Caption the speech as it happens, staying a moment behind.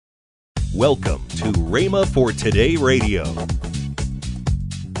Welcome to Rhema for Today Radio.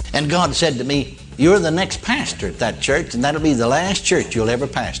 And God said to me, you're the next pastor at that church, and that'll be the last church you'll ever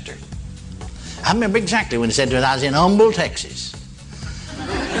pastor. I remember exactly when he said to me. I was in Humble, Texas.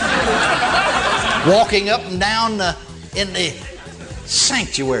 Walking up and down in the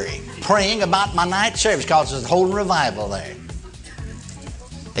sanctuary, praying about my night service because there's a whole revival there.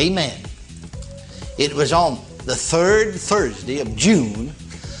 Amen. It was on the third Thursday of June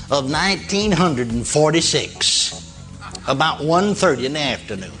of 1946, about 1:30 in the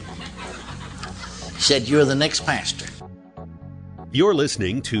afternoon. He said, you're the next pastor. You're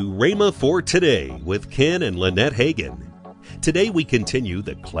listening to Rhema for Today with Ken and Lynette Hagin. Today we continue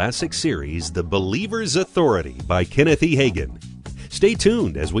the classic series, The Believer's Authority by Kenneth E. Hagin. Stay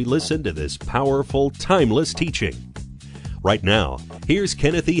tuned as we listen to this powerful, timeless teaching. Right now, here's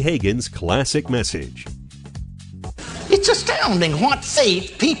Kenneth E. Hagin's classic message. It's astounding what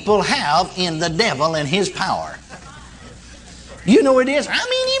faith people have in the devil and his power. You know it is. I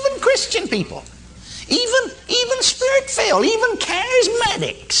mean, even Christian people, even spirit-filled, even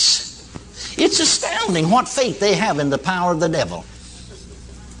charismatics. It's astounding what faith they have in the power of the devil.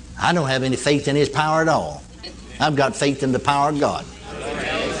 I don't have any faith in his power at all. I've got faith in the power of God.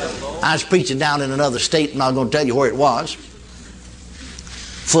 I was preaching down in another state, and I'm going to tell you where it was.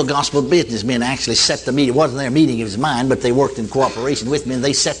 Full gospel businessmen actually set the meeting. It wasn't their meeting, it was mine, but they worked in cooperation with me, and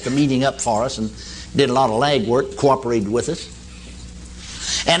they set the meeting up for us and did a lot of lag work, cooperated with us.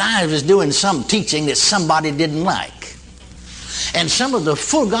 And I was doing some teaching that somebody didn't like. And some of the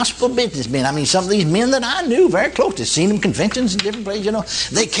full gospel businessmen, I mean, some of these men that I knew very close to, seen them conventions and different places, you know,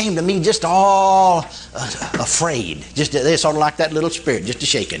 they came to me just all afraid. They're sort of like that little spirit, just a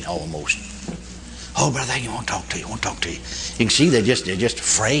shaking almost. Oh, brother, you want to talk to you, You can see they're just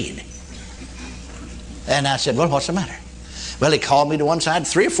afraid. And I said, well, what's the matter? Well, he called me to one side,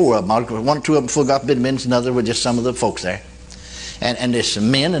 3 or 4 of them. 1 or 2 of them full gospel businessmen, another were just some of the folks there. And there's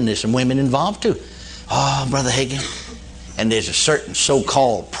some men and there's some women involved too. Oh, Brother Hagin. And there's a certain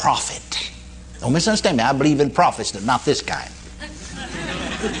so-called prophet. Don't misunderstand me. I believe in prophets, but not this kind.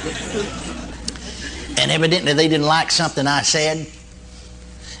 And evidently they didn't like something I said.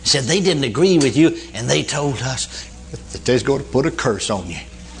 Said they didn't agree with you, and they told us that they're going to put a curse on you.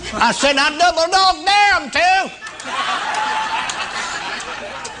 I said, I double dog dare them to.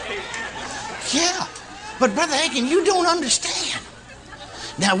 Yeah, but Brother Hagin, you don't understand.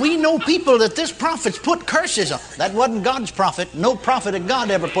 Now, we know people that this prophet's put curses on. That wasn't God's prophet. No prophet of God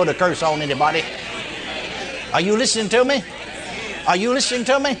ever put a curse on anybody. Are you listening to me? Are you listening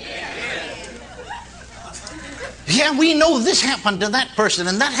to me? Yeah, we know this happened to that person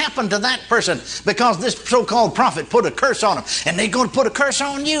and that happened to that person because this so-called prophet put a curse on them. And they're going to put a curse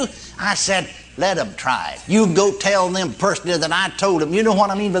on you? I said, let them try it. You go tell them personally that I told them. You know what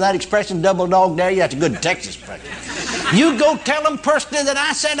I mean by that expression, double dog dare? That's a good Texas expression. You go tell them personally that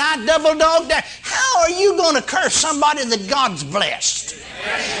I said I double dog dare. How are you going to curse somebody that God's blessed?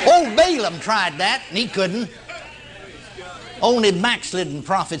 Old Balaam tried that and he couldn't. Only backslidden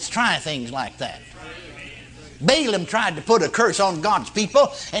prophets try things like that. Balaam tried to put a curse on God's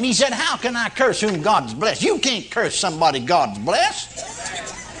people, and he said, how can I curse whom God's blessed? You can't curse somebody God's blessed.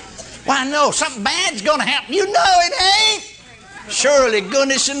 Why, no, something bad's going to happen. You know it ain't. Surely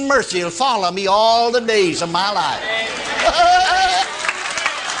goodness and mercy will follow me all the days of my life.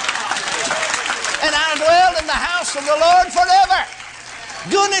 And I'll dwell in the house of the Lord forever.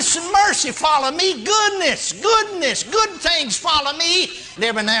 Goodness and mercy follow me. Goodness, good things follow me. And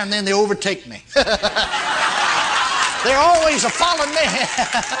every now and then they overtake me. They're always following me.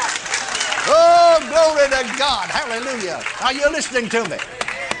 Oh, glory to God. Hallelujah. Are you listening to me?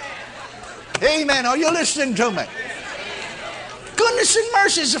 Amen. Are you listening to me? Goodness and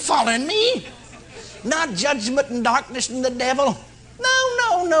mercies are following me. Not judgment and darkness and the devil. No.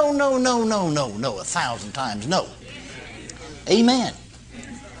 1,000 times no. Amen.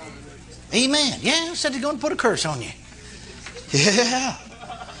 Amen. Yeah, said they're going to put a curse on you. Yeah.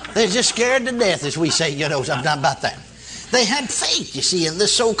 They're just scared to death, as we say, you know, something about that. They had faith, you see, in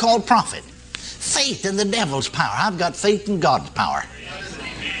this so-called prophet. Faith in the devil's power. I've got faith in God's power.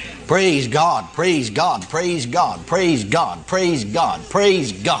 Praise God, praise God, praise God, praise God, praise God,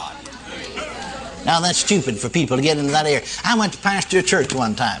 praise God. Now that's stupid for people to get into that area. I went to pastor a church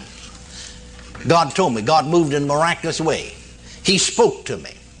one time. God told me. God moved in a miraculous way. He spoke to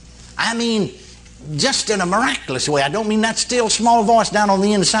me. I mean, just in a miraculous way. I don't mean that still small voice down on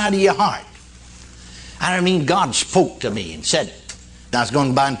the inside of your heart. I mean God spoke to me and said, I was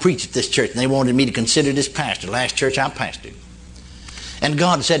going by and preach at this church, and they wanted me to consider this pastor, last church I pastored. And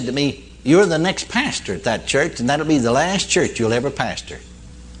God said to me, you're the next pastor at that church, and that'll be the last church you'll ever pastor.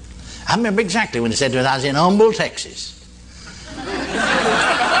 I remember exactly when he said to us, I was in Humble, Texas.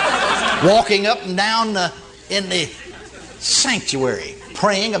 Walking up and down in the sanctuary,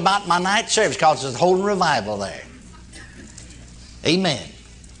 praying about my night service because there's holding revival there. Amen.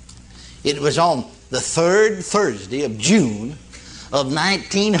 It was on the third Thursday of June of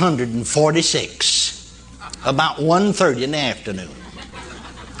 1946, about 1:30 in the afternoon.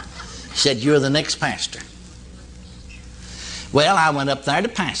 He said, "You're the next pastor." Well, I went up there to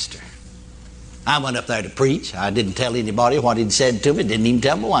pastor. I went up there to preach. I didn't tell anybody what he'd said to me. Didn't even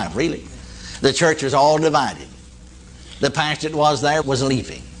tell my wife, really. The church was all divided. The pastor that was there was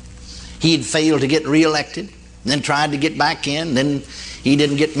leaving. He'd failed to get reelected, then tried to get back in. Then he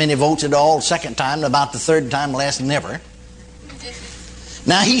didn't get many votes at all second time, about the third time less than ever.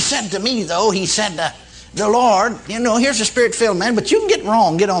 Now, he said to me, though, he said, the Lord, you know, here's a spirit-filled man, but you can get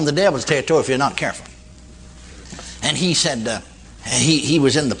wrong, get on the devil's territory if you're not careful. And he said, he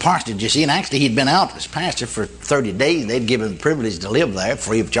was in the parsonage, you see, and actually he'd been out as pastor for 30 days. They'd given him the privilege to live there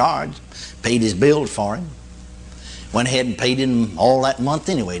free of charge, paid his bills for him. Went ahead and paid him all that month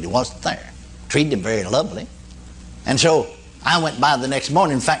anyway. He wasn't there. Treated him very lovely. And so I went by the next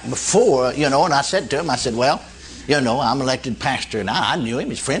morning, in fact, before, you know, and I said to him, I said, well, you know, I'm elected pastor. And I knew him,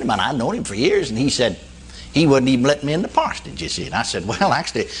 he's a friend of mine. I'd known him for years. And he said, he wouldn't even let me in the parsonage, you see. And I said, well,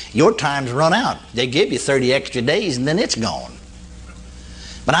 actually, your time's run out. They give you 30 extra days and then it's gone.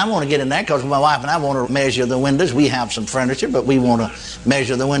 But I want to get in there because my wife and I want to measure the windows. We have some furniture, but we want to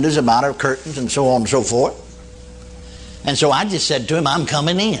measure the windows about our curtains and so on and so forth. And so I just said to him, I'm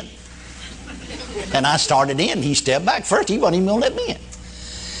coming in. And I started in. He stepped back. First, he wasn't even going to let me in.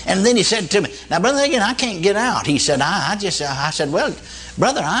 And then he said to me, now, Brother Hagin, I can't get out. He said, I said, well,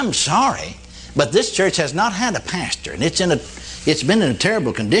 brother, I'm sorry, but this church has not had a pastor. And it's been in a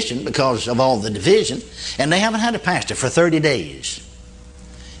terrible condition because of all the division. And they haven't had a pastor for 30 days.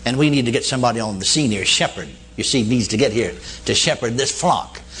 And we need to get somebody on the scene here, shepherd. You see, needs to get here to shepherd this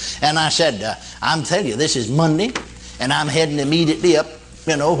flock. And I said, I'm telling you, this is Monday, and I'm heading immediately up,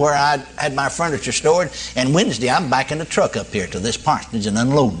 you know, where I had my furniture stored. And Wednesday, I'm backing the truck up here to this parsonage and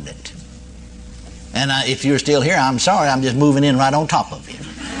unloading it. And if you're still here, I'm sorry, I'm just moving in right on top of you.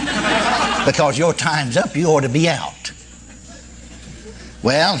 Because your time's up, you ought to be out.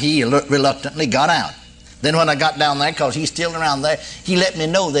 Well, he reluctantly got out. Then when I got down there, because he's still around there, he let me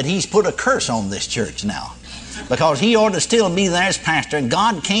know that he's put a curse on this church now. Because he ought to still be there as pastor, and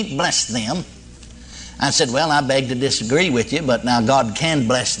God can't bless them. I said, well, I beg to disagree with you, but now God can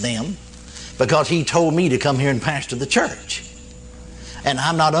bless them because he told me to come here and pastor the church. And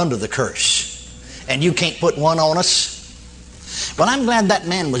I'm not under the curse. And you can't put one on us. But I'm glad that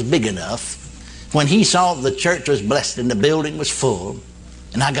man was big enough when he saw the church was blessed and the building was full.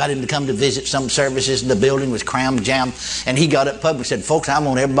 And I got him to come to visit some services, and the building was crammed, jammed. And he got up publicly and said, folks, I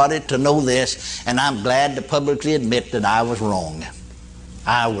want everybody to know this, and I'm glad to publicly admit that I was wrong.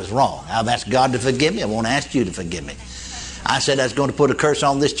 I was wrong. I've asked God to forgive me. I won't ask you to forgive me. I said I was going to put a curse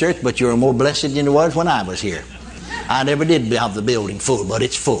on this church, but you're more blessed than you was when I was here. I never did have the building full, but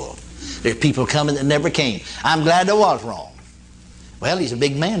it's full. There's people coming that never came. I'm glad I was wrong. Well, he's a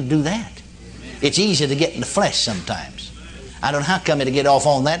big man to do that. It's easy to get in the flesh sometimes. I don't know how come it'll get off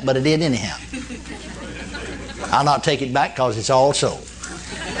on that, but it did anyhow. I'll not take it back because it's all so.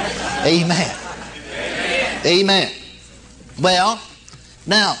 Amen. Amen. Well,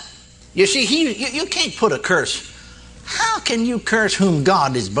 now, you see, you can't put a curse. How can you curse whom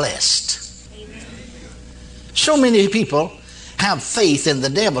God is blessed? So many people have faith in the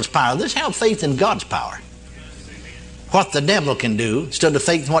devil's power. Let's have faith in God's power. What the devil can do instead of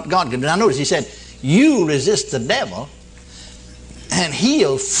faith in what God can do. Now notice he said, you resist the devil and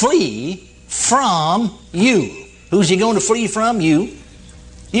he'll flee from you. Who's he going to flee from? You.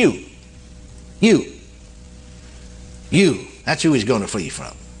 You. You. You. That's who he's going to flee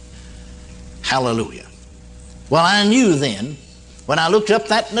from. Hallelujah. Well, I knew then, when I looked up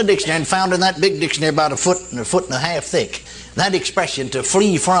that in the dictionary and found in that big dictionary about a foot and a half thick, that expression, to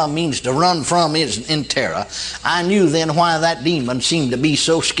flee from, means to run from in terror. I knew then why that demon seemed to be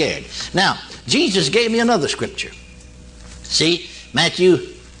so scared. Now, Jesus gave me another scripture. See, Matthew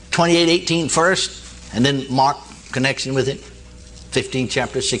 28:18 first, and then Mark, connection with it, 15th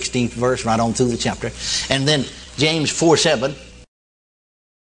chapter, 16th verse, right on through the chapter. And then James 4:7.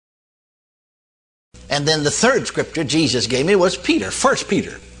 And then the third scripture Jesus gave me was Peter, 1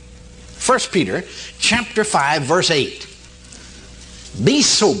 Peter. 1 Peter chapter 5, verse 8. Be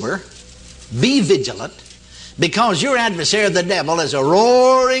sober, be vigilant, because your adversary the devil is a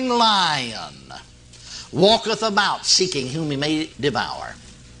roaring lion, walketh about seeking whom he may devour.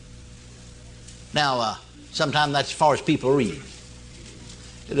 Now, sometimes that's as far as people read.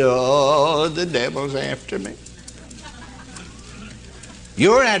 Oh, the devil's after me.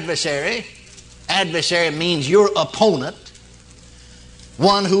 Your adversary means your opponent,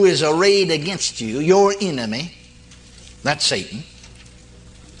 one who is arrayed against you, your enemy, that's Satan,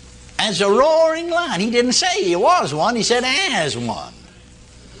 as a roaring lion. He didn't say he was one, he said as one.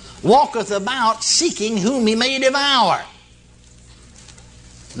 Walketh about seeking whom he may devour.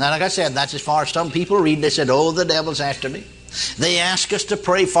 Now, like I said, that's as far as some people read. They said, oh, the devil's after me. They ask us to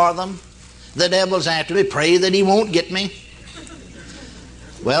pray for them. The devil's after me. Pray that he won't get me.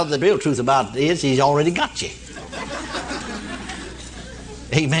 Well, the real truth about it is he's already got you.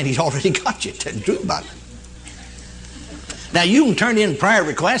 Amen. He's already got you. Tell the truth about it. Now, you can turn in prayer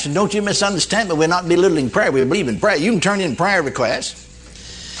requests, and don't you misunderstand, but we're not belittling prayer. We believe in prayer. You can turn in prayer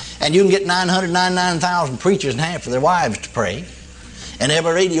requests, and you can get 999,000 preachers and half of their wives to pray, and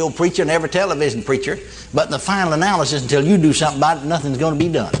every radio preacher and every television preacher, but in the final analysis, until you do something about it, nothing's going to be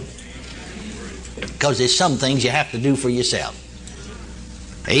done. Because there's some things you have to do for yourself.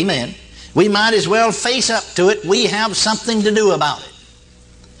 Amen. We might as well face up to it. We have something to do about it.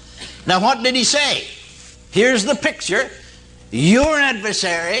 Now, what did he say? Here's the picture. Your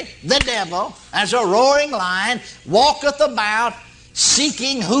adversary, the devil, as a roaring lion, walketh about,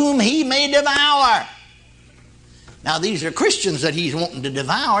 seeking whom he may devour. Now, these are Christians that he's wanting to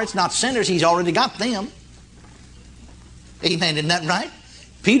devour. It's not sinners. He's already got them. Amen. Isn't that right?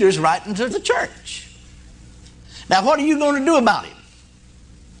 Peter's writing to the church. Now, what are you going to do about him?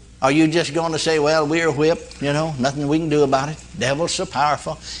 Are you just going to say, well, we're whipped, nothing we can do about it. Devil's so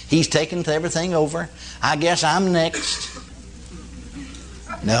powerful. He's taken everything over. I guess I'm next.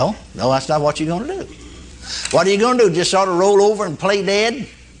 No, that's not what you're going to do. What are you going to do? Just sort of roll over and play dead?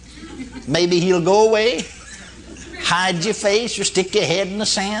 Maybe he'll go away? Hide your face or stick your head in the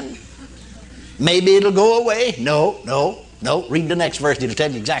sand? Maybe it'll go away? No. Read the next verse. It'll tell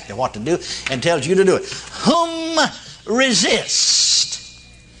you exactly what to do and tells you to do it. Whom resist?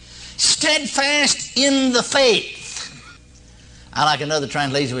 Steadfast in the faith. I like another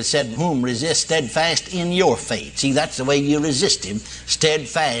translation which said, whom resist steadfast in your faith. See, that's the way you resist him,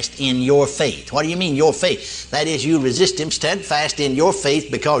 steadfast in your faith. What do you mean, your faith? That is, you resist him steadfast in your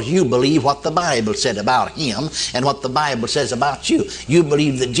faith because you believe what the Bible said about him and what the Bible says about you. You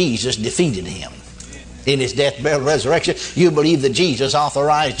believe that Jesus defeated him in his death, burial, resurrection. You believe that Jesus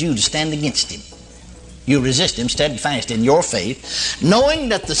authorized you to stand against him. You resist him steadfast in your faith, knowing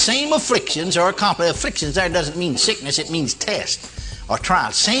that the same afflictions are accomplished. Afflictions there doesn't mean sickness, it means test or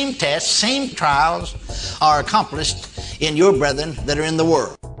trial. Same tests, same trials are accomplished in your brethren that are in the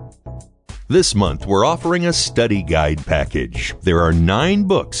world. This month, we're offering a study guide package. There are 9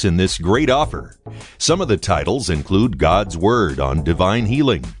 books in this great offer. Some of the titles include God's Word on Divine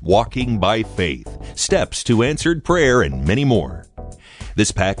Healing, Walking by Faith, Steps to Answered Prayer, and many more.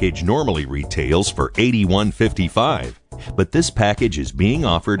 This package normally retails for $81.55, but this package is being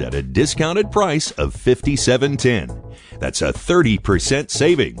offered at a discounted price of $57.10. That's a 30%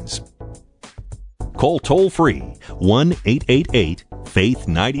 savings. Call toll-free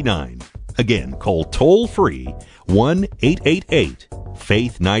 1-888-FAITH-99. Again, call toll-free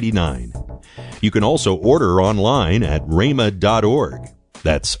 1-888-FAITH-99. You can also order online at rhema.org.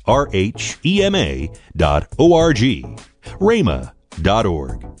 That's RHEMA.org. Rhema.org.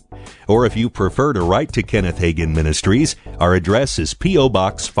 Or if you prefer to write to Kenneth Hagin Ministries, our address is P.O.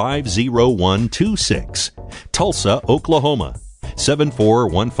 Box 50126, Tulsa, Oklahoma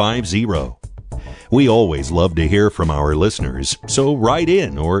 74150. We always love to hear from our listeners, so write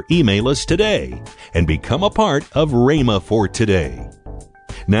in or email us today and become a part of Rhema for Today.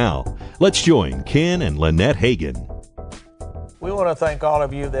 Now, let's join Ken and Lynette Hagin. We want to thank all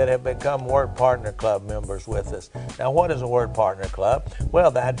of you that have become Word Partner Club members with us. Now, what is a Word Partner Club?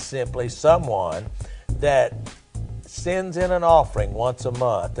 Well, that's simply someone that sends in an offering once a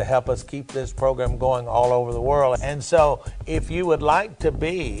month to help us keep this program going all over the world. And so, if you would like to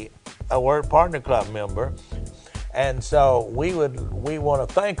be a Word Partner Club member, and so we want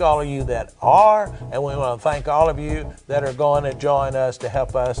to thank all of you that are, and we want to thank all of you that are going to join us to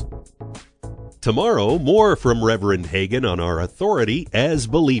help us. Tomorrow, more from Reverend Hagin on our authority as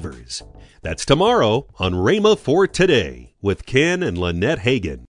believers. That's tomorrow on Rhema for Today with Ken and Lynette Hagin.